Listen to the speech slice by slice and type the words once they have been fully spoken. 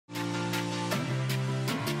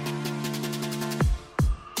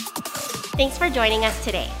Thanks for joining us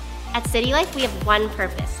today. At City Life, we have one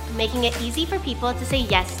purpose, making it easy for people to say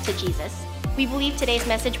yes to Jesus. We believe today's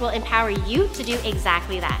message will empower you to do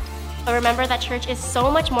exactly that. But remember that church is so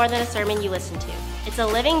much more than a sermon you listen to. It's a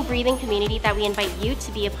living, breathing community that we invite you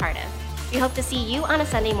to be a part of. We hope to see you on a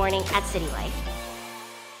Sunday morning at City Life.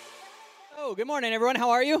 Oh, good morning, everyone. How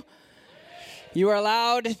are you? You are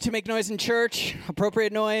allowed to make noise in church,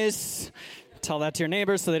 appropriate noise. Tell that to your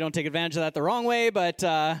neighbors so they don't take advantage of that the wrong way, but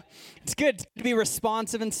it's good to be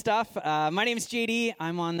responsive and stuff. My name is JD.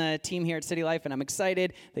 I'm on the team here at City Life, and I'm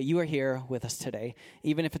excited that you are here with us today.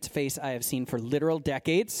 Even if it's a face I have seen for literal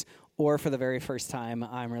decades or for the very first time,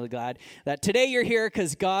 I'm really glad that today you're here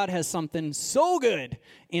because God has something so good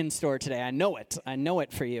in store today. I know it. I know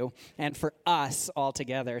it for you and for us all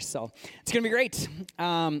together. So it's going to be great.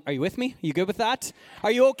 Are you with me? Are you good with that? Are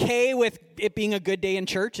you okay with it being a good day in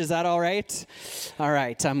church? Is that all right? All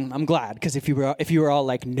right. I'm glad because if you were all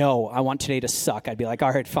like, no, I want today to suck, I'd be like,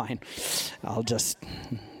 all right, fine. I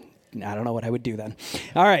don't know what I would do then.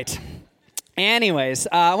 All right. Anyways,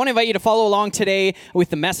 I want to invite you to follow along today with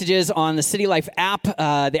the messages on the City Life app.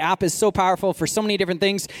 The app is so powerful for so many different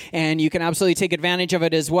things, and you can absolutely take advantage of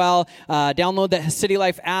it as well. Download the City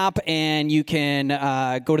Life app, and you can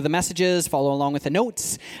go to the messages, follow along with the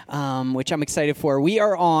notes, which I'm excited for. We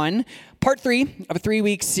are on Part 3 of a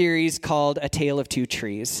 3-week series called A Tale of Two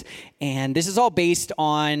Trees. And this is all based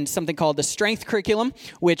on something called the Strength Curriculum,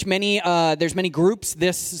 which there's many groups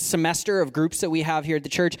this semester of groups that we have here at the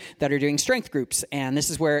church that are doing strength groups. And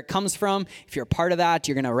this is where it comes from. If you're a part of that,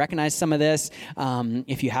 you're going to recognize some of this.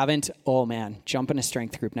 If you haven't, oh man, jump in a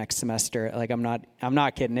strength group next semester. Like I'm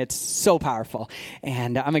not kidding. It's so powerful.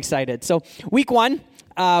 And I'm excited. So week 1,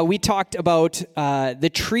 we talked about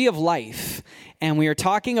the tree of life. And we are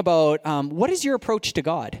talking about what is your approach to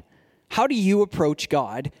God? How do you approach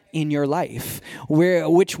God in your life?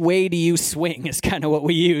 Which way do you swing is kind of what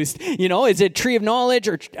we used. You know, is it tree of knowledge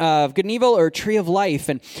or of good and evil or tree of life?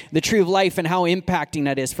 And the tree of life and how impacting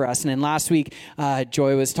that is for us. And then last week,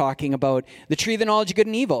 Joy was talking about the tree of the knowledge of good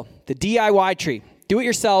and evil, the DIY tree. Do it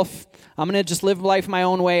yourself. I'm going to just live life my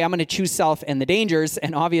own way. I'm going to choose self and the dangers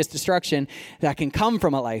and obvious destruction that can come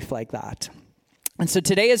from a life like that. And so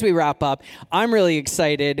today as we wrap up, I'm really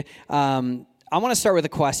excited. I want to start with a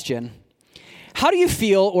question. How do you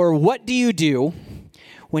feel or what do you do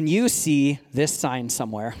when you see this sign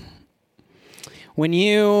somewhere? When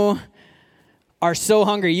you are so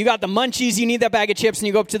hungry, you got the munchies, you need that bag of chips, and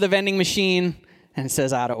you go up to the vending machine and it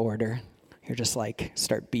says out of order. You're just like,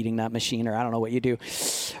 start beating that machine, or I don't know what you do.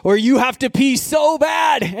 Or you have to pee so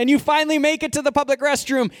bad, and you finally make it to the public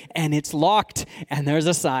restroom, and it's locked, and there's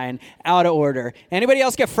a sign, out of order. Anybody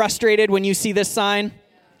else get frustrated when you see this sign?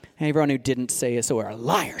 Everyone who didn't say so are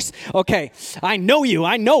liars. Okay, I know you.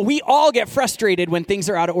 I know we all get frustrated when things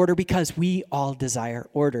are out of order because we all desire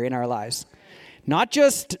order in our lives. Not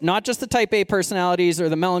just the type A personalities or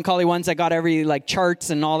the melancholy ones that got every like charts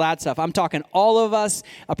and all that stuff. I'm talking all of us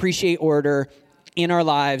appreciate order in our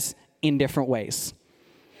lives in different ways.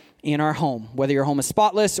 In our home, whether your home is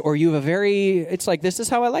spotless or you have it's like, this is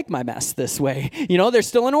how I like my mess this way. You know, there's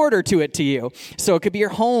still an order to it to you. So it could be your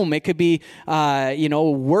home. It could be,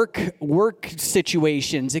 work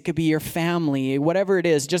situations. It could be your family, whatever it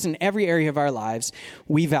is, just in every area of our lives,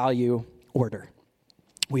 we value order.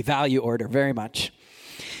 We value order very much.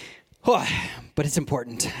 But it's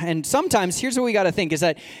important. And sometimes, here's what we got to think is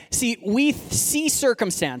that, we see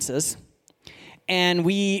circumstances and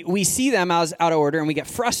we see them as out of order and we get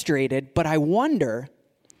frustrated. But I wonder,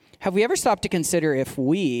 have we ever stopped to consider if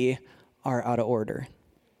we are out of order?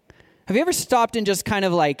 Have you ever stopped and just kind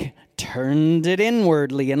of like turned it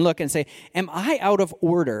inwardly and look and say, am I out of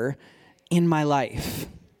order in my life?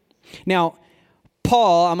 Now,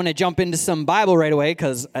 Paul, I'm going to jump into some Bible right away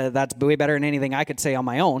because that's way better than anything I could say on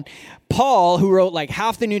my own. Paul, who wrote like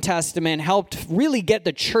half the New Testament, helped really get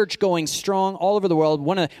the church going strong all over the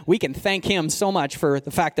world. We can thank him so much for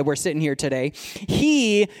the fact that we're sitting here today.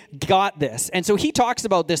 He got this. And so he talks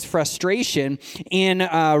about this frustration in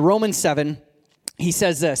Romans 7. He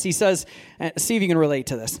says this. He says, see if you can relate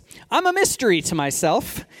to this. I'm a mystery to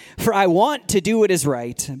myself, for I want to do what is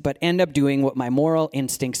right, but end up doing what my moral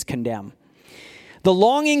instincts condemn. The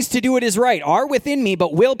longings to do what is right are within me,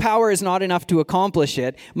 but willpower is not enough to accomplish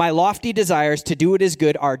it. My lofty desires to do what is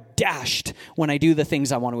good are dashed when I do the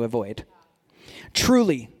things I want to avoid.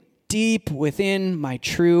 Truly, deep within my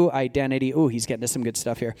true identity. Oh, he's getting to some good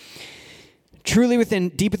stuff here. Truly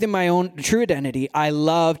deep within my own true identity, I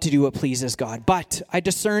love to do what pleases God. But I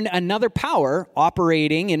discern another power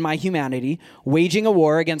operating in my humanity, waging a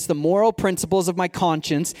war against the moral principles of my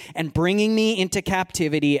conscience and bringing me into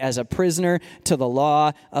captivity as a prisoner to the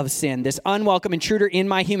law of sin. This unwelcome intruder in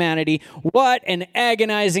my humanity, what an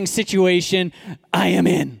agonizing situation I am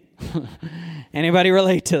in. Anybody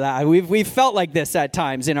relate to that? We've felt like this at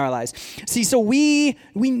times in our lives. See, so we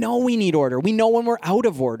know we need order. We know when we're out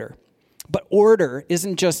of order. But order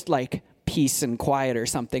isn't just like peace and quiet or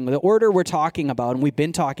something. The order we're talking about, and we've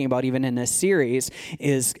been talking about even in this series,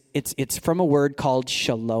 is it's from a word called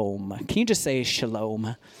shalom. Can you just say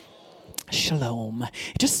shalom? Shalom.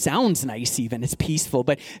 It just sounds nice even. It's peaceful.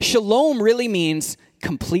 But shalom really means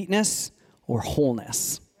completeness or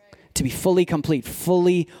wholeness. To be fully complete,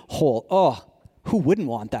 fully whole. Oh, who wouldn't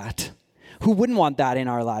want that? Who wouldn't want that in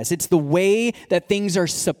our lives? It's the way that things are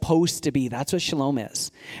supposed to be. That's what shalom is.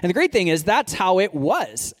 And the great thing is that's how it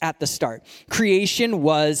was at the start. Creation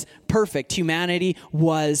was perfect. Humanity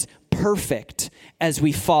was perfect as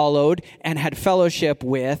we followed and had fellowship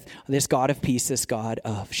with this God of peace, this God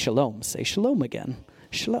of shalom. Say shalom again.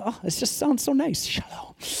 Shalom. Oh, it just sounds so nice.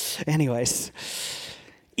 Shalom. Anyways,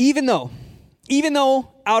 even though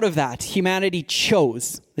out of that, humanity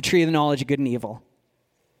chose the tree of the knowledge of good and evil,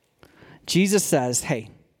 Jesus says, hey,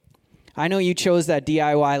 I know you chose that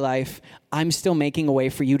DIY life. I'm still making a way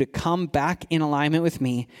for you to come back in alignment with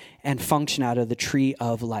me and function out of the tree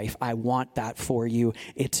of life. I want that for you.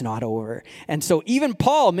 It's not over. And so even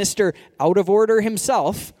Paul, Mr. Out of Order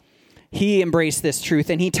himself, he embraced this truth,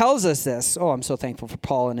 and he tells us this. Oh, I'm so thankful for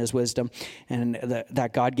Paul and his wisdom and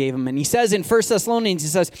that God gave him. And he says in 1 Thessalonians, he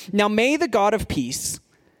says, now may the God of peace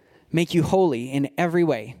make you holy in every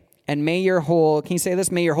way. And may your whole, can you say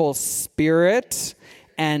this? May your whole spirit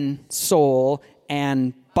and soul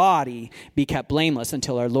and body be kept blameless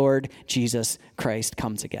until our Lord Jesus Christ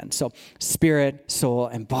comes again. So spirit, soul,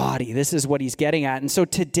 and body. This is what he's getting at. And so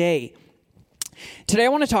today I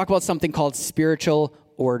want to talk about something called spiritual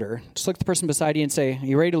order. Just look at the person beside you and say, are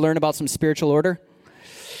you ready to learn about some spiritual order?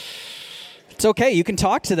 It's okay. You can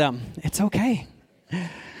talk to them. It's okay.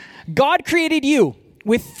 God created you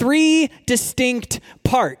with three distinct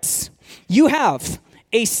parts. You have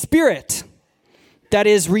a spirit that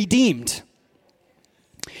is redeemed.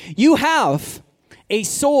 You have a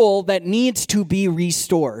soul that needs to be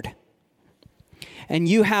restored. And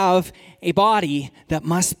you have a body that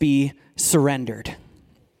must be surrendered.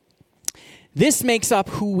 This makes up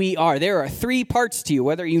who we are. There are three parts to you,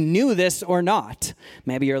 whether you knew this or not.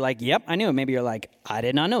 Maybe you're like, yep, I knew it. Maybe you're like, I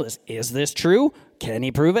did not know this. Is this true? Can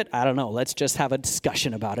he prove it? I don't know. Let's just have a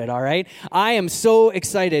discussion about it, all right? I am so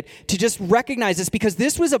excited to just recognize this because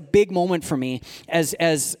this was a big moment for me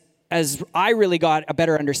as I really got a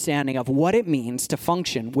better understanding of what it means to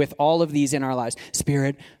function with all of these in our lives,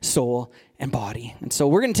 spirit, soul, and body. And so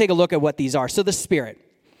we're going to take a look at what these are. So the spirit.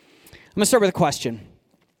 I'm going to start with a question.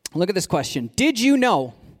 Look at this question. Did you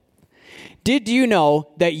know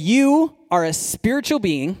that you are a spiritual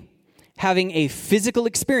being having a physical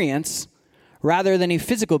experience rather than a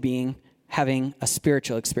physical being having a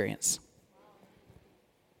spiritual experience?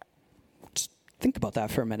 Just think about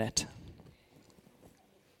that for a minute.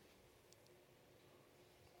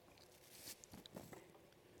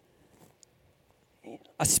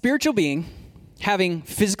 A spiritual being having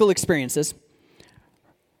physical experiences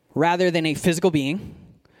rather than a physical being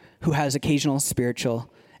who has occasional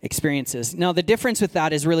spiritual experiences. Now, the difference with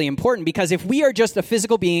that is really important because if we are just a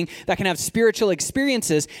physical being that can have spiritual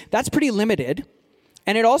experiences, that's pretty limited.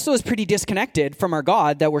 And it also is pretty disconnected from our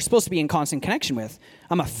God that we're supposed to be in constant connection with.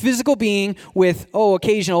 I'm a physical being with,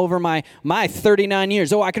 occasional over my 39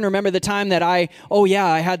 years. I can remember the time that I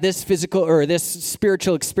had this physical or this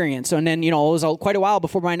spiritual experience. And then, it was quite a while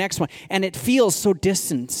before my next one. And it feels so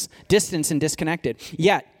distant and disconnected.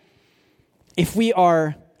 Yet, if we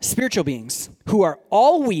are spiritual beings who are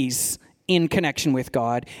always in connection with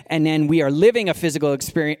God, and then we are living a physical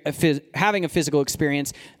experience, having a physical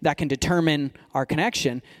experience that can determine our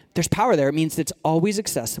connection, there's power there. It means it's always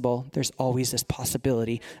accessible. There's always this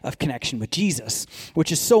possibility of connection with Jesus,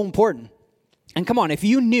 which is so important. And come on, if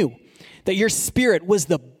you knew that your spirit was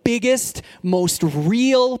the biggest, most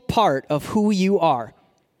real part of who you are,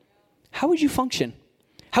 how would you function?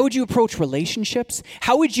 How would you approach relationships?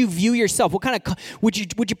 How would you view yourself? What kind of would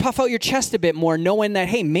you puff out your chest a bit more, knowing that,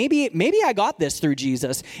 hey, maybe I got this through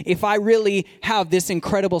Jesus if I really have this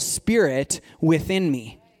incredible spirit within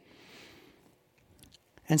me.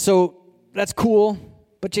 And so that's cool,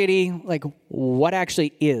 but JD, what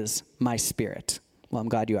actually is my spirit? Well, I'm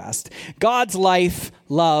glad you asked. God's life,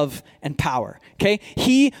 love, and power, okay?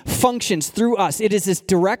 He functions through us. It is this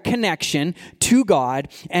direct connection to God,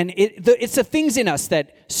 and it's the things in us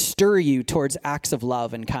that stir you towards acts of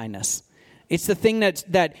love and kindness. It's the thing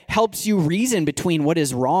that helps you reason between what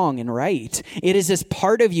is wrong and right. It is this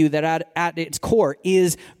part of you that at its core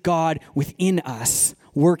is God within us,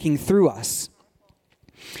 working through us.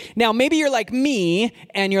 Now, maybe you're like me,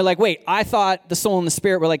 and you're like, wait, I thought the soul and the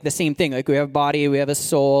spirit were like the same thing. Like we have a body, we have a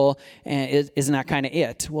soul, and isn't that kind of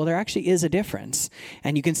it? Well, there actually is a difference.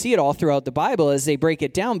 And you can see it all throughout the Bible as they break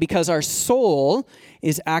it down, because our soul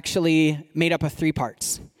is actually made up of 3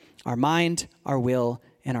 parts: our mind, our will,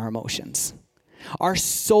 and our emotions. Our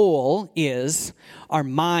soul is our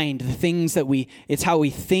mind, the things that it's how we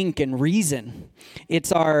think and reason.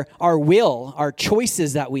 It's our will, our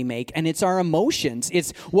choices that we make, and it's our emotions.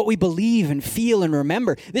 It's what we believe and feel and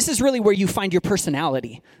remember. This is really where you find your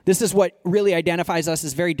personality. This is what really identifies us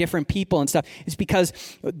as very different people and stuff. It's because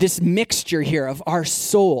this mixture here of our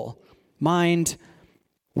soul, mind,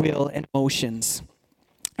 will, and emotions.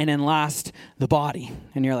 And then last, the body.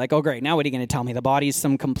 And you're like, oh, great. Now what are you going to tell me? The body's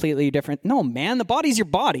some completely different. No, man, the body's your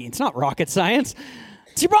body. It's not rocket science.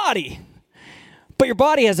 It's your body. But your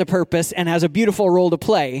body has a purpose and has a beautiful role to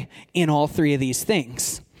play in all 3 of these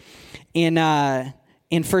things. In 1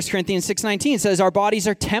 Corinthians 6:19, it says our bodies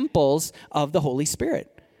are temples of the Holy Spirit.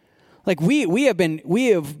 Like we have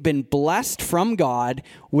been blessed from God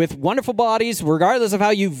with wonderful bodies, regardless of how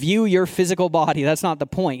you view your physical body. That's not the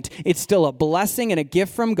point. It's still a blessing and a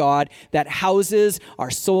gift from God that houses our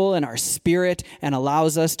soul and our spirit and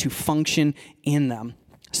allows us to function in them.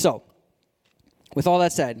 So, with all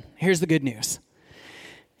that said, here's the good news.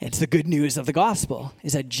 It's the good news of the gospel,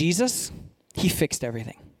 is that Jesus, he fixed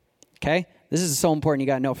everything. Okay? This is so important. You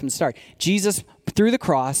got to know from the start. Jesus, through the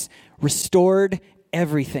cross, restored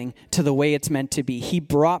everything to the way it's meant to be. He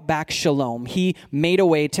brought back shalom. He made a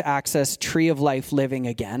way to access tree of life living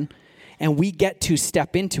again, and we get to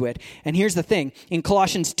step into it. And here's the thing. In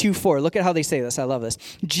Colossians 2:4, look at how they say this. I love this.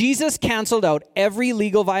 Jesus canceled out every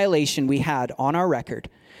legal violation we had on our record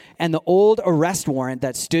and the old arrest warrant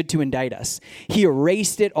that stood to indict us. He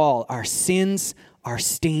erased it all, our sins, our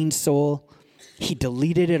stained soul. He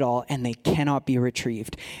deleted it all, and they cannot be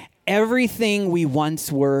retrieved. Everything we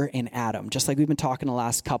once were in Adam, just like we've been talking the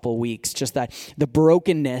last couple weeks, just that the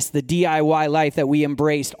brokenness, the DIY life that we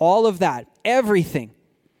embraced, all of that, everything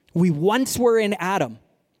we once were in Adam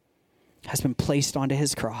has been placed onto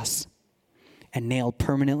his cross and nailed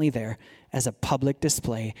permanently there as a public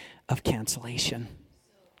display of cancellation.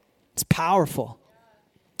 It's powerful.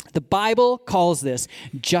 The Bible calls this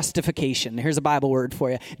justification. Here's a Bible word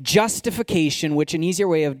for you. Justification, which an easier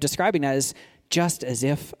way of describing that is just as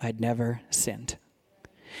if I'd never sinned.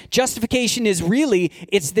 Justification is really,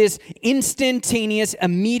 it's this instantaneous,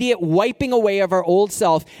 immediate wiping away of our old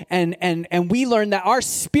self. And we learn that our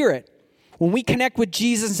spirit, when we connect with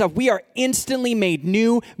Jesus and stuff, we are instantly made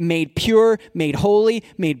new, made pure, made holy,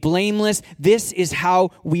 made blameless. This is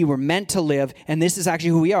how we were meant to live. And this is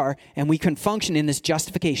actually who we are. And we can function in this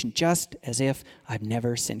justification, just as if I've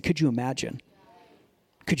never sinned. Could you imagine?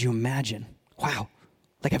 Could you imagine? Wow.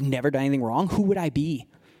 Like I've never done anything wrong? Who would I be?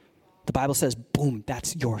 The Bible says, boom,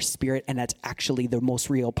 that's your spirit, and that's actually the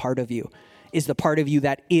most real part of you, is the part of you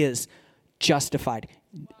that is justified,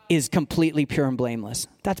 is completely pure and blameless.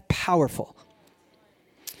 That's powerful.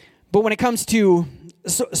 But when it comes to,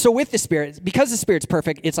 so with the Spirit, because the Spirit's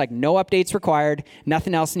perfect, it's like no updates required,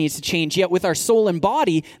 nothing else needs to change. Yet with our soul and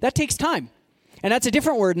body, that takes time. And that's a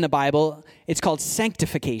different word in the Bible. It's called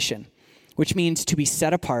sanctification, which means to be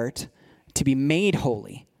set apart, to be made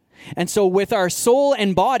holy. And so with our soul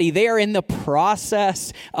and body, they are in the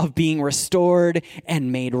process of being restored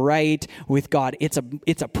and made right with God. It's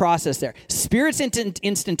a process there. Spirit's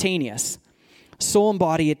instantaneous. Soul and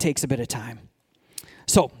body, it takes a bit of time.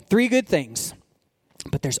 So 3 good things,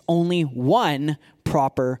 but there's only one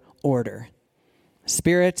proper order.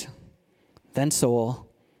 Spirit, then soul,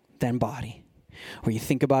 then body. Where you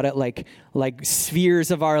think about it like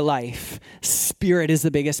spheres of our life. Spirit is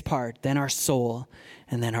the biggest part, then our soul,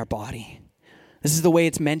 and then our body. This is the way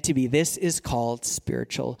it's meant to be. This is called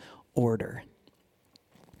spiritual order.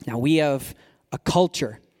 Now, we have a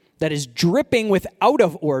culture that is dripping with out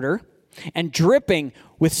of order and dripping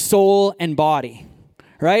with soul and body.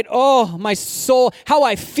 Right? Oh, my soul, how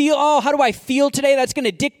I feel. Oh, how do I feel today? That's going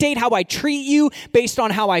to dictate how I treat you based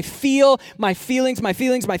on how I feel, my feelings,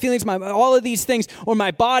 all of these things, or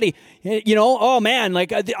my body. You know, oh man,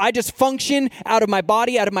 like I just function out of my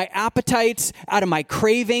body, out of my appetites, out of my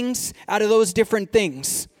cravings, out of those different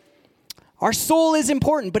things. Our soul is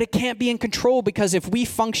important, but it can't be in control, because if we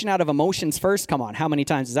function out of emotions first, come on, how many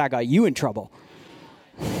times has that got you in trouble?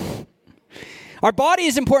 Our body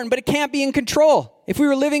is important, but it can't be in control. If we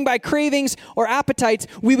were living by cravings or appetites,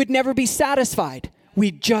 we would never be satisfied. We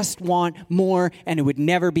just want more, and it would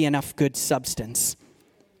never be enough good substance.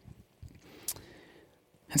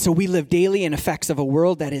 And so we live daily in effects of a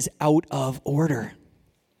world that is out of order.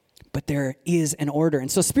 But there is an order. And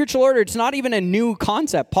so spiritual order, it's not even a new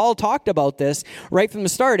concept. Paul talked about this right from the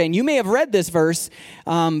start. And you may have read this verse,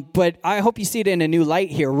 but I hope you see it in a new light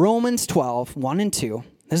here. Romans 12, 1 and 2.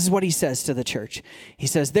 This is what he says to the church. He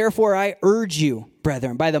says, therefore I urge you,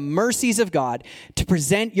 brethren, by the mercies of God, to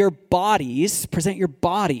present your bodies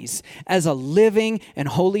as a living and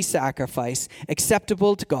holy sacrifice,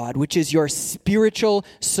 acceptable to God, which is your spiritual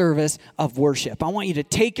service of worship. I want you to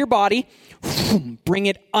take your body, bring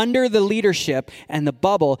it under the leadership and the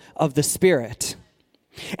bubble of the Spirit.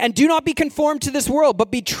 And do not be conformed to this world,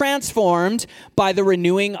 but be transformed by the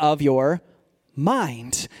renewing of your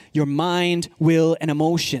mind, will, and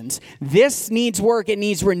emotions. This needs work. It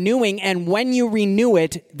needs renewing. And when you renew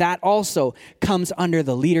it, that also comes under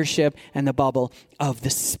the leadership and the bubble of the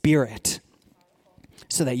Spirit,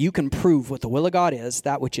 so that you can prove what the will of God is,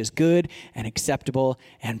 that which is good and acceptable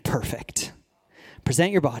and perfect.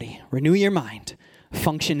 Present your body, renew your mind,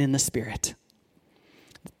 function in the Spirit.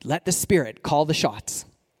 Let the Spirit call the shots.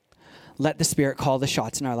 Let the Spirit call the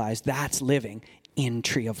shots in our lives. That's living in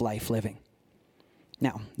Tree of Life living.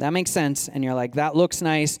 Now, that makes sense, and you're like, that looks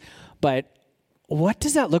nice, but what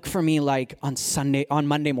does that look for me like on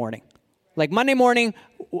Monday morning? Like Monday morning,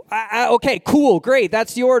 okay, cool, great,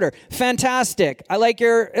 that's the order. Fantastic. I like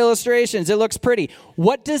your illustrations. It looks pretty.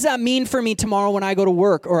 What does that mean for me tomorrow when I go to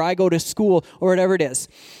work or I go to school or whatever it is?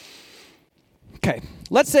 Okay,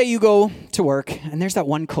 let's say you go to work and there's that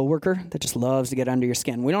one coworker that just loves to get under your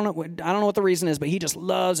skin. I don't know what the reason is, but he just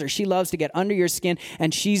loves, or she loves to get under your skin,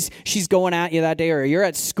 and she's going at you that day, or you're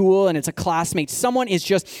at school and it's a classmate. Someone is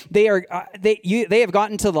just, they have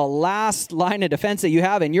gotten to the last line of defense that you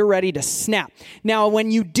have, and you're ready to snap. Now, when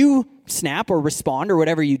you do snap or respond or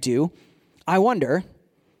whatever you do, I wonder,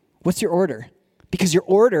 what's your order? Because your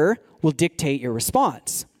order will dictate your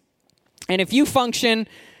response. And if you function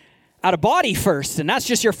out of body first, and that's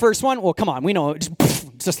just your first one, well, come on, we know, it's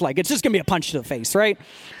just going to be a punch to the face, right?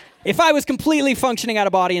 If I was completely functioning out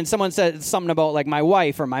of body and someone said something about like my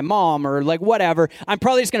wife or my mom or like whatever, I'm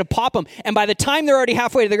probably just going to pop them. And by the time they're already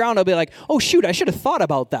halfway to the ground, I'll be like, oh shoot, I should have thought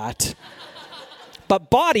about that. But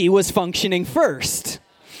body was functioning first.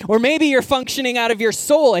 Or maybe you're functioning out of your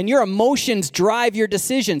soul and your emotions drive your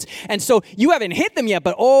decisions. And so you haven't hit them yet,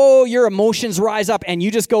 but your emotions rise up and you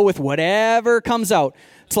just go with whatever comes out.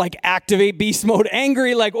 It's like activate beast mode,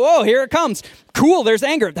 angry, like, whoa, here it comes. Cool, there's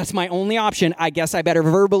anger. That's my only option. I guess I better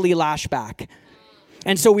verbally lash back.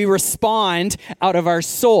 And so we respond out of our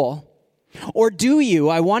soul. Or do you,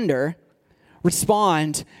 I wonder,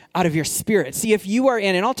 respond out of your spirit? See, if you are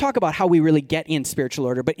in, and I'll talk about how we really get in spiritual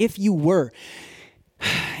order, but if you were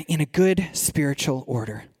in a good spiritual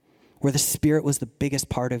order, where the Spirit was the biggest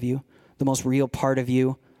part of you, the most real part of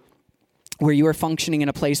you, where you were functioning in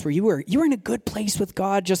a place where you were in a good place with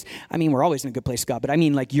God. We're always in a good place with God, but I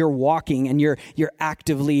mean, like, you're walking and you're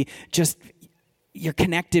actively you're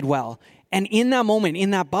connected well. And in that moment, in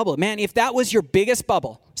that bubble, man, if that was your biggest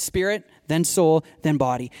bubble, spirit, then soul, then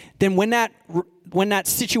body, then when that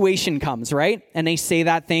situation comes, right, and they say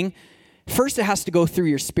that thing, first it has to go through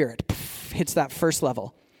your spirit. Hits that first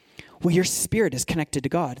level. Well, your spirit is connected to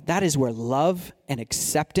God. That is where love and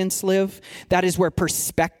acceptance live. That is where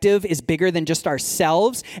perspective is bigger than just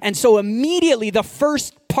ourselves. And so immediately the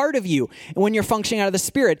first part of you, when you're functioning out of the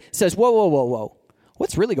Spirit, says, whoa.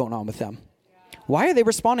 What's really going on with them? Why are they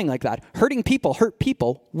responding like that? Hurting people hurt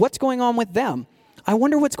people. What's going on with them? I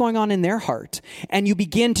wonder what's going on in their heart. And you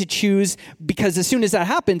begin to choose, because as soon as that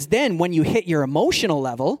happens, then when you hit your emotional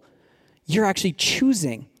level, you're actually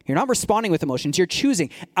choosing. You're not responding with emotions. You're choosing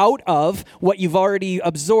out of what you've already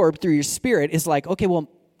absorbed through your spirit. Is like, okay, well,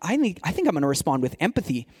 I think I'm going to respond with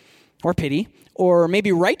empathy or pity or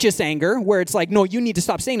maybe righteous anger, where it's like, no, you need to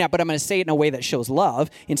stop saying that, but I'm going to say it in a way that shows love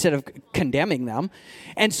instead of condemning them.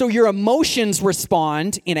 And so your emotions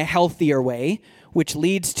respond in a healthier way, which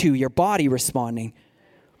leads to your body responding.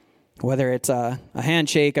 Whether it's a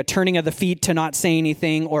handshake, a turning of the feet to not say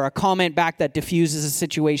anything, or a comment back that diffuses a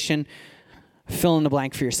situation. Fill in the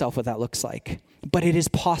blank for yourself what that looks like. But it is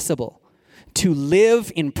possible to live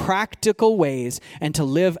in practical ways and to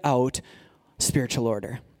live out spiritual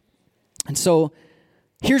order. And so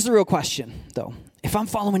here's the real question, though. If I'm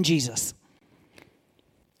following Jesus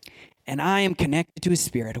and I am connected to his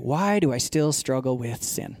Spirit, why do I still struggle with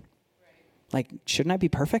sin? Like, shouldn't I be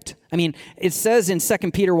perfect? I mean, it says in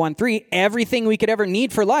 2 Peter 1:3, everything we could ever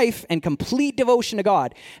need for life and complete devotion to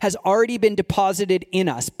God has already been deposited in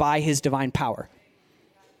us by his divine power.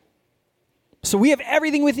 So we have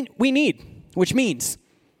everything we need, which means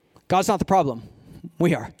God's not the problem.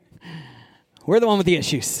 We are. We're the one with the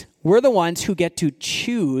issues. We're the ones who get to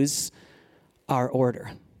choose our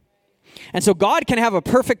order. And so God can have a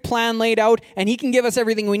perfect plan laid out, and he can give us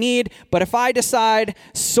everything we need. But if I decide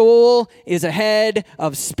soul is ahead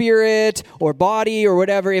of spirit or body or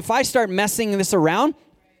whatever, if I start messing this around,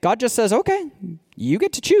 God just says, okay, you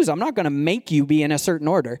get to choose. I'm not going to make you be in a certain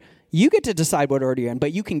order. You get to decide what order you're in,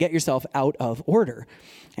 but you can get yourself out of order.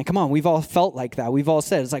 And come on, we've all felt like that. We've all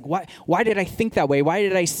said, it's like, why did I think that way? Why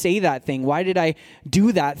did I say that thing? Why did I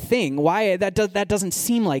do that thing? Why that doesn't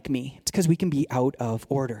seem like me? It's because we can be out of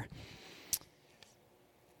order.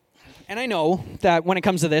 And I know that when it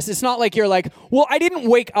comes to this, it's not like you're like, well, I didn't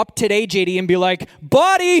wake up today, JD, and be like,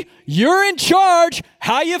 body, you're in charge.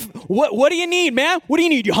 What do you need, man? What do you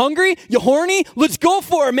need? You hungry? You horny? Let's go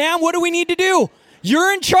for it, man. What do we need to do?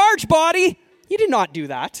 You're in charge, body. You did not do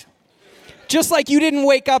that. Just like you didn't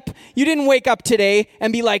wake up today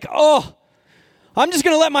and be like, oh, I'm just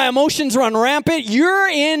going to let my emotions run rampant. You're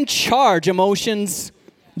in charge, emotions.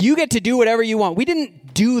 You get to do whatever you want. We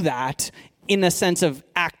didn't do that in the sense of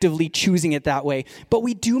actively choosing it that way. But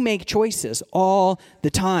we do make choices all the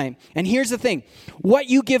time. And here's the thing. What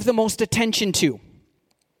you give the most attention to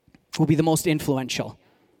will be the most influential.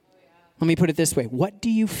 Let me put it this way. What do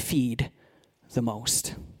you feed the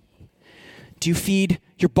most? Do you feed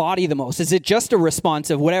your body the most? Is it just a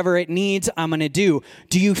response of whatever it needs, I'm going to do?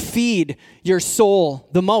 Do you feed your soul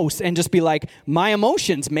the most and just be like, my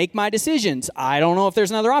emotions make my decisions? I don't know if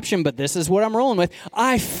there's another option, but this is what I'm rolling with.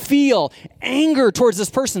 I feel anger towards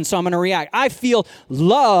this person, so I'm going to react. I feel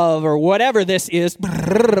love or whatever this is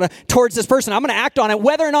towards this person. I'm going to act on it,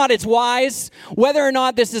 whether or not it's wise, whether or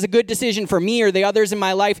not this is a good decision for me or the others in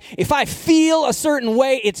my life. If I feel a certain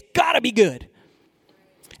way, it's got to be good.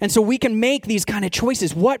 And so we can make these kind of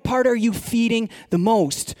choices. What part are you feeding the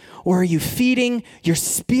most? Or are you feeding your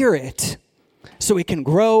spirit so it can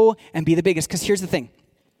grow and be the biggest? Because here's the thing.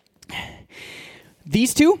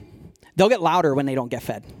 These two, they'll get louder when they don't get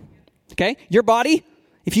fed. Okay? Your body,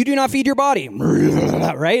 if you do not feed your body,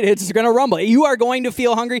 right? It's going to rumble. You are going to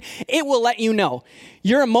feel hungry. It will let you know.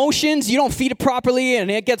 Your emotions, you don't feed it properly and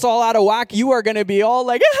it gets all out of whack. You are going to be all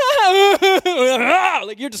like,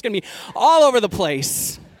 like you're just going to be all over the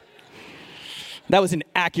place. That was an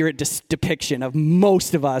accurate depiction of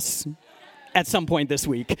most of us at some point this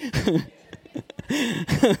week.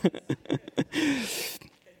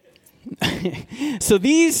 So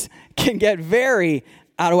these can get very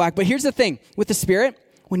out of whack. But here's the thing. With the spirit,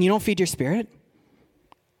 when you don't feed your spirit,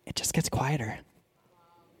 it just gets quieter.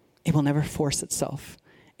 It will never force itself.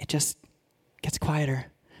 It just gets quieter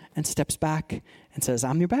and steps back and says,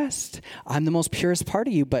 I'm your best. I'm the most purest part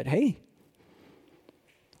of you, but hey,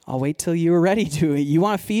 I'll wait till you're ready to. You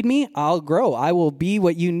want to feed me? I'll grow. I will be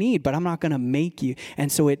what you need, but I'm not going to make you.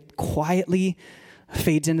 And so it quietly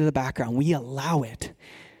fades into the background. We allow it.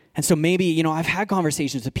 And so maybe, I've had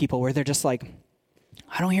conversations with people where they're just like,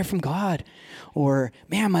 I don't hear from God. Or,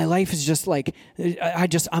 man, my life is just like,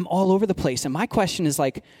 I'm all over the place. And my question is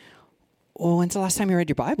like, well, when's the last time you read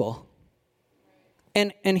your Bible?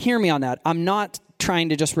 And hear me on that. I'm not trying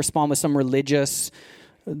to just respond with some religious,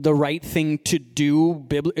 the right thing to do,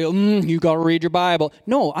 you got to read your Bible.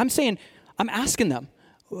 No, I'm asking them,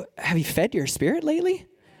 have you fed your spirit lately?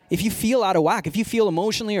 If you feel out of whack, if you feel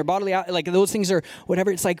emotionally or bodily out, like those things are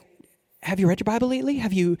whatever, it's like, have you read your Bible lately?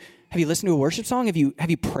 Have you listened to a worship song? Have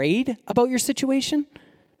you prayed about your situation?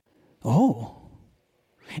 Oh.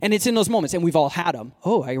 And it's in those moments, and we've all had them.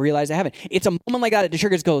 Oh, I realize I haven't. It's a moment like that that the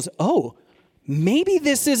triggers goes, oh, maybe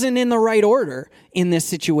this isn't in the right order in this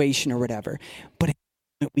situation or whatever. But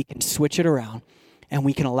we can switch it around, and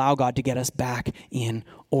we can allow God to get us back in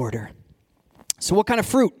order. So what kind of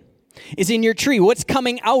fruit is in your tree? What's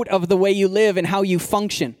coming out of the way you live and how you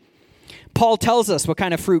function? Paul tells us what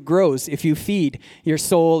kind of fruit grows if you feed your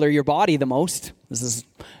soul or your body the most. This is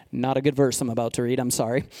not a good verse I'm about to read. I'm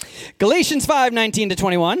sorry. Galatians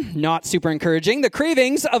 5:19-21, not super encouraging. The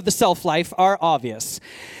cravings of the self-life are obvious.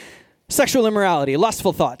 Sexual immorality,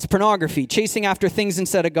 lustful thoughts, pornography, chasing after things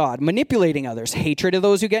instead of God, manipulating others, hatred of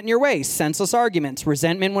those who get in your way, senseless arguments,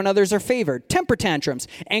 resentment when others are favored, temper tantrums,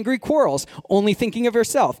 angry quarrels, only thinking of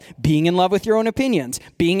yourself, being in love with your own opinions,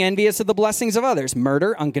 being envious of the blessings of others,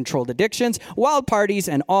 murder, uncontrolled addictions, wild parties,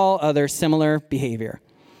 and all other similar behavior.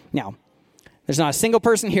 Now, there's not a single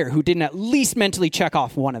person here who didn't at least mentally check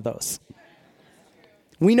off one of those.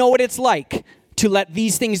 We know what it's like to let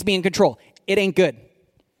these things be in control. it ain't good.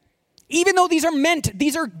 Even though these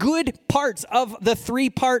are good parts of the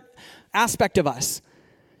 3-part aspect of us.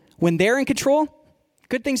 When they're in control,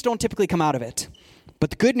 good things don't typically come out of it. But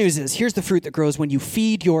the good news is, here's the fruit that grows when you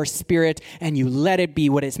feed your spirit and you let it be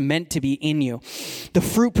what it's meant to be in you. The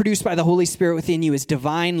fruit produced by the Holy Spirit within you is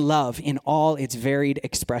divine love in all its varied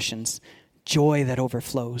expressions. Joy that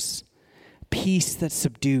overflows, peace that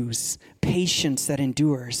subdues, patience that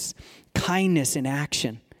endures, kindness in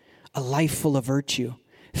action, a life full of virtue,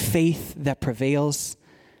 faith that prevails,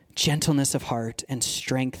 gentleness of heart, and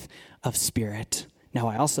strength of spirit. Now,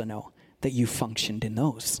 I also know that you functioned in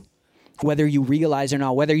those. Whether you realize or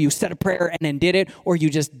not, whether you said a prayer and then did it, or you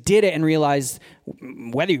just did it and realized,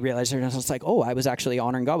 whether you realized it or not, it's like, oh, I was actually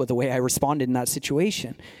honoring God with the way I responded in that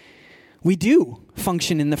situation. We do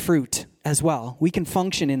function in the fruit as well. We can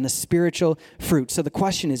function in the spiritual fruit. So the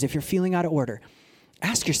question is, if you're feeling out of order,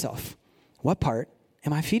 ask yourself, what part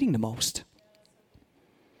am I feeding the most?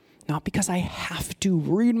 Not because I have to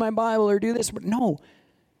read my Bible or do this, but no.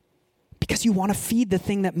 Because you want to feed the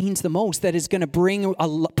thing that means the most, that is going to bring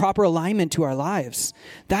a proper alignment to our lives.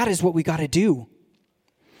 That is what we got to do.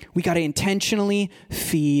 We got to intentionally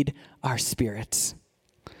feed our spirits.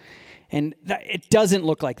 And it doesn't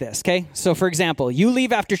look like this, okay? So for example, you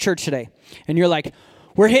leave after church today, and you're like,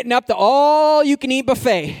 we're hitting up the all-you-can-eat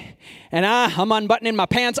buffet. And I'm unbuttoning my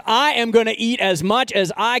pants. I am going to eat as much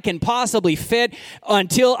as I can possibly fit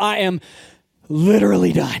until I am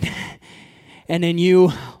literally done. And then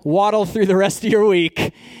you waddle through the rest of your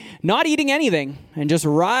week, not eating anything, and just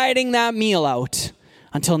riding that meal out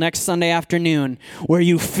until next Sunday afternoon, where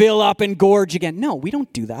you fill up and gorge again. No, we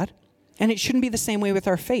don't do that. And it shouldn't be the same way with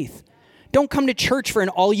our faith. Don't come to church for an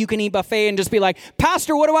all-you-can-eat buffet and just be like,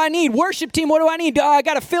 Pastor, what do I need? Worship team, what do I need? I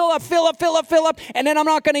got to fill up. And then I'm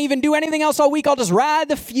not going to even do anything else all week. I'll just ride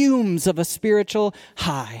the fumes of a spiritual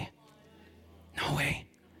high. No way.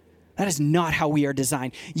 That is not how we are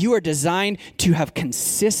designed. You are designed to have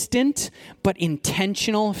consistent but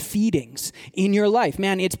intentional feedings in your life.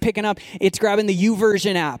 Man, it's picking up, it's grabbing the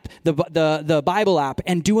YouVersion app, the Bible app,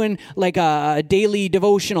 and doing like a daily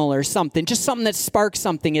devotional or something, just something that sparks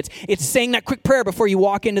something. It's saying that quick prayer before you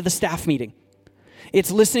walk into the staff meeting. It's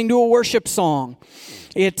listening to a worship song.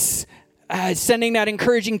 It's sending that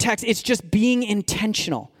encouraging text. It's just being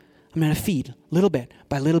intentional. I'm going to feed little bit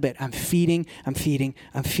by little bit. I'm feeding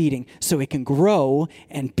so it can grow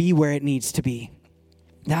and be where it needs to be.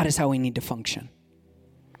 That is how we need to function.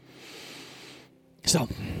 So,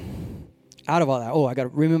 out of all that, I got to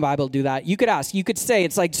read my Bible, do that. You could say,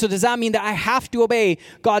 it's like, so does that mean that I have to obey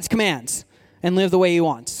God's commands and live the way he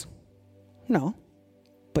wants? No,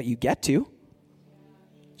 but you get to.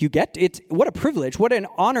 What a privilege, what an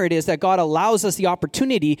honor it is that God allows us the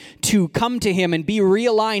opportunity to come to him and be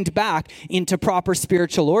realigned back into proper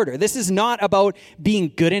spiritual order. This is not about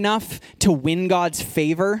being good enough to win God's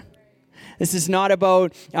favor. This is not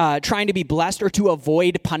about trying to be blessed or to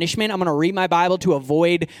avoid punishment. I'm going to read my Bible to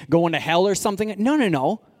avoid going to hell or something.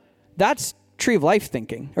 No. That's tree of life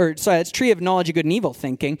thinking, it's tree of knowledge of good and evil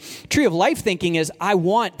thinking. Tree of life thinking is I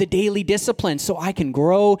want the daily discipline so I can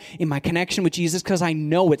grow in my connection with Jesus because I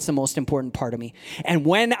know it's the most important part of me. And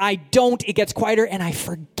when I don't, it gets quieter and I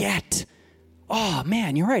forget. Oh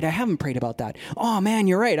man, you're right. I haven't prayed about that. Oh man,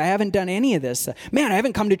 you're right. I haven't done any of this. Man, I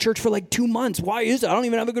haven't come to church for like 2 months. Why is it? I don't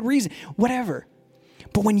even have a good reason. Whatever.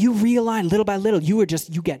 But when you realign little by little, you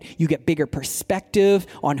get bigger perspective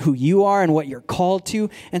on who you are and what you're called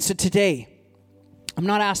to. And so today, I'm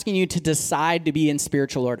not asking you to decide to be in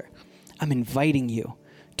spiritual order. I'm inviting you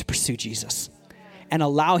to pursue Jesus and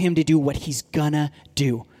allow him to do what he's gonna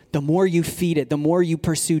do. The more you feed it, the more you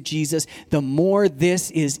pursue Jesus, the more this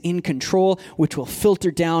is in control, which will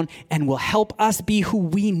filter down and will help us be who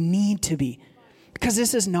we need to be. Because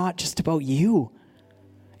this is not just about you.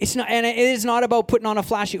 It is not about putting on a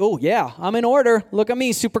flashy, I'm in order. Look at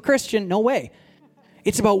me, super Christian. No way.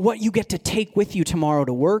 It's about what you get to take with you tomorrow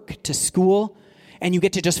to work, to school, and you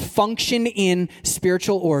get to just function in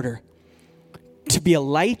spiritual order. To be a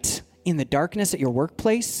light in the darkness at your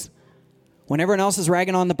workplace. When everyone else is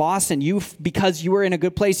ragging on the boss and because you were in a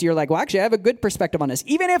good place, you're like, well, actually, I have a good perspective on this.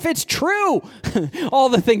 Even if it's true, all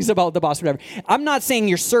the things about the boss, whatever. I'm not saying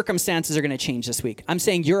your circumstances are going to change this week. I'm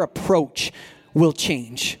saying your approach will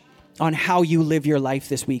change on how you live your life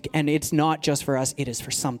this week. And it's not just for us. It is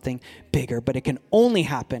for something bigger. But it can only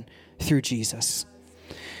happen through Jesus.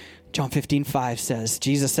 John 15:5 says,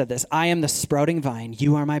 Jesus said this, I am the sprouting vine,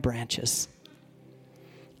 you are my branches.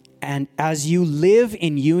 And as you live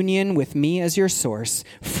in union with me as your source,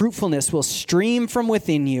 fruitfulness will stream from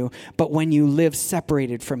within you. But when you live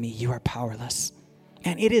separated from me, you are powerless.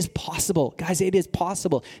 And it is possible, guys, it is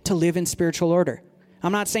possible to live in spiritual order.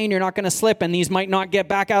 I'm not saying you're not going to slip and these might not get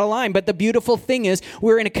back out of line, but the beautiful thing is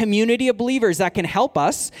we're in a community of believers that can help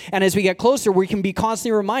us. And as we get closer, we can be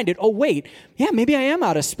constantly reminded, oh, wait, yeah, maybe I am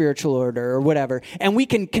out of spiritual order or whatever. And we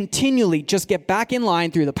can continually just get back in line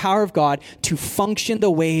through the power of God to function the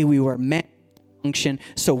way we were meant to function,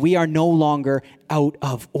 so we are no longer out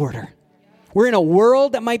of order. We're in a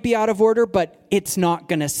world that might be out of order, but it's not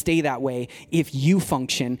going to stay that way if you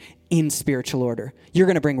function in spiritual order. You're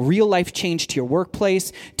going to bring real life change to your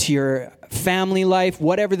workplace, to your family life,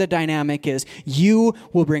 whatever the dynamic is. You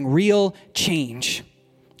will bring real change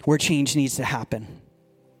where change needs to happen.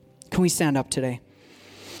 Can we stand up today?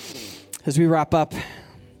 As we wrap up,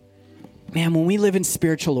 man, when we live in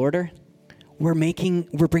spiritual order, we're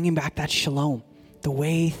bringing back that shalom, the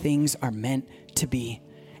way things are meant to be.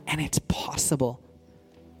 And it's possible.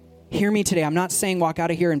 Hear me today. I'm not saying walk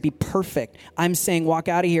out of here and be perfect. I'm saying walk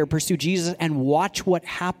out of here, pursue Jesus, and watch what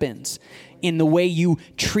happens in the way you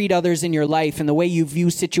treat others in your life and the way you view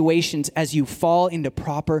situations as you fall into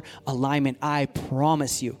proper alignment. I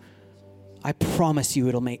promise you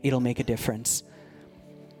it'll make a difference.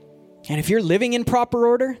 And if you're living in proper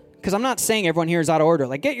order, because I'm not saying everyone here is out of order,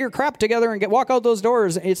 like get your crap together and walk out those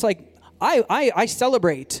doors. It's like I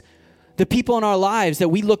celebrate the people in our lives that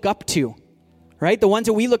we look up to, right? The ones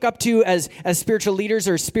that we look up to as spiritual leaders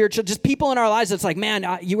or spiritual, just people in our lives that's like,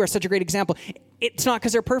 man, you are such a great example. It's not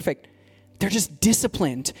because they're perfect. They're just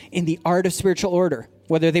disciplined in the art of spiritual order,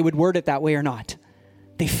 whether they would word it that way or not.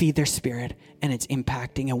 They feed their spirit and it's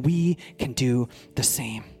impacting, and we can do the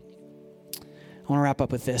same. I want to wrap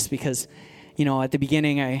up with this because, at the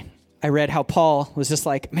beginning I read how Paul was just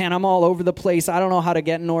like, man, I'm all over the place. I don't know how to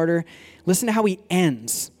get in order. Listen to how he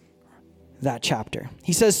ends that chapter.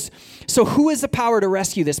 He says, so who has the power to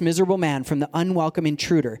rescue this miserable man from the unwelcome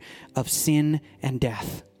intruder of sin and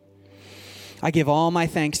death? I give all my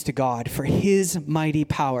thanks to God, for his mighty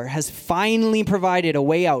power has finally provided a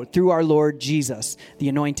way out through our Lord Jesus, the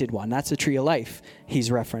anointed one. That's the tree of life he's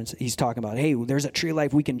talking about. Hey, there's a tree of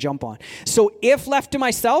life we can jump on. So if left to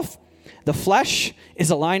myself, the flesh is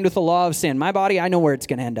aligned with the law of sin. My body, I know where it's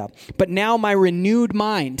going to end up. But now my renewed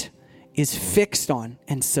mind is fixed on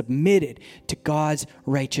and submitted to God's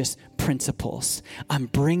righteous principles. I'm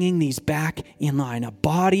bringing these back in line. A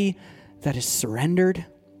body that is surrendered,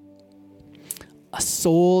 a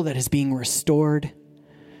soul that is being restored,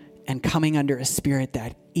 and coming under a spirit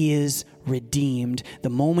that is redeemed. The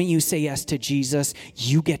moment you say yes to Jesus,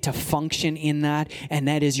 you get to function in that, and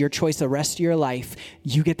that is your choice the rest of your life.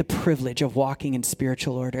 You get the privilege of walking in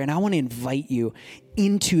spiritual order, and I want to invite you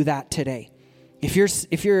into that today. If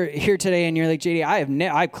you're here today and you're like, JD,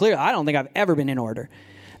 I don't think I've ever been in order.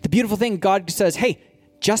 The beautiful thing, God says, hey,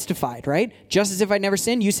 justified, right? Just as if I never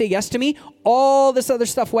sinned, you say yes to me, all this other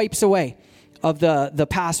stuff wipes away of the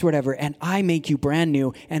past, whatever, and I make you brand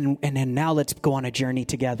new, and then now let's go on a journey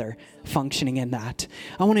together, functioning in that.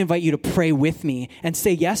 I want to invite you to pray with me and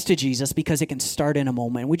say yes to Jesus, because it can start in a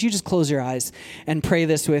moment. Would you just close your eyes and pray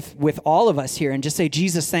this with all of us here and just say,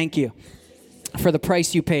 Jesus, thank you for the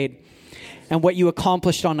price you paid and what you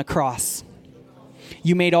accomplished on the cross.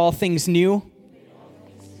 You made all things new,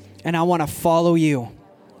 and I want to follow you.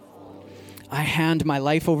 I hand my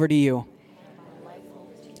life over to you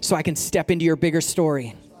so I can step into your bigger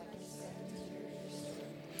story.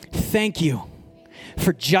 Thank you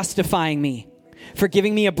for justifying me, for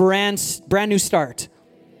giving me a brand new start,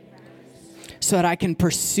 so that I can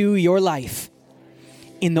pursue your life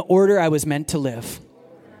in the order I was meant to live.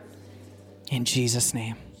 In Jesus'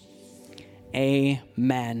 name.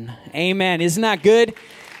 Amen. Amen. Isn't that good?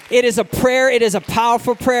 It is a prayer. It is a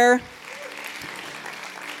powerful prayer.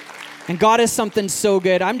 And God is something so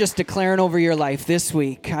good. I'm just declaring over your life this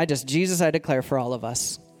week. I declare for all of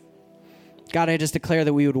us. God, I just declare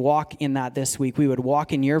that we would walk in that this week. We would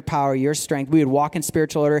walk in your power, your strength. We would walk in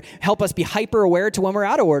spiritual order. Help us be hyper aware to when we're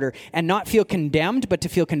out of order and not feel condemned, but to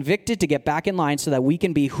feel convicted, to get back in line so that we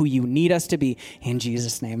can be who you need us to be. In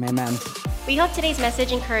Jesus' name, amen. We hope today's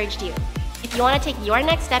message encouraged you. If you want to take your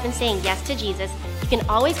next step in saying yes to Jesus, you can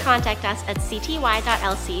always contact us at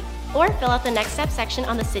cty.lc or fill out the next step section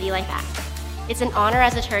on the City Life app. It's an honor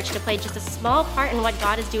as a church to play just a small part in what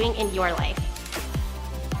God is doing in your life.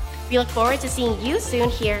 We look forward to seeing you soon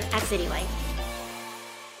here at City Life.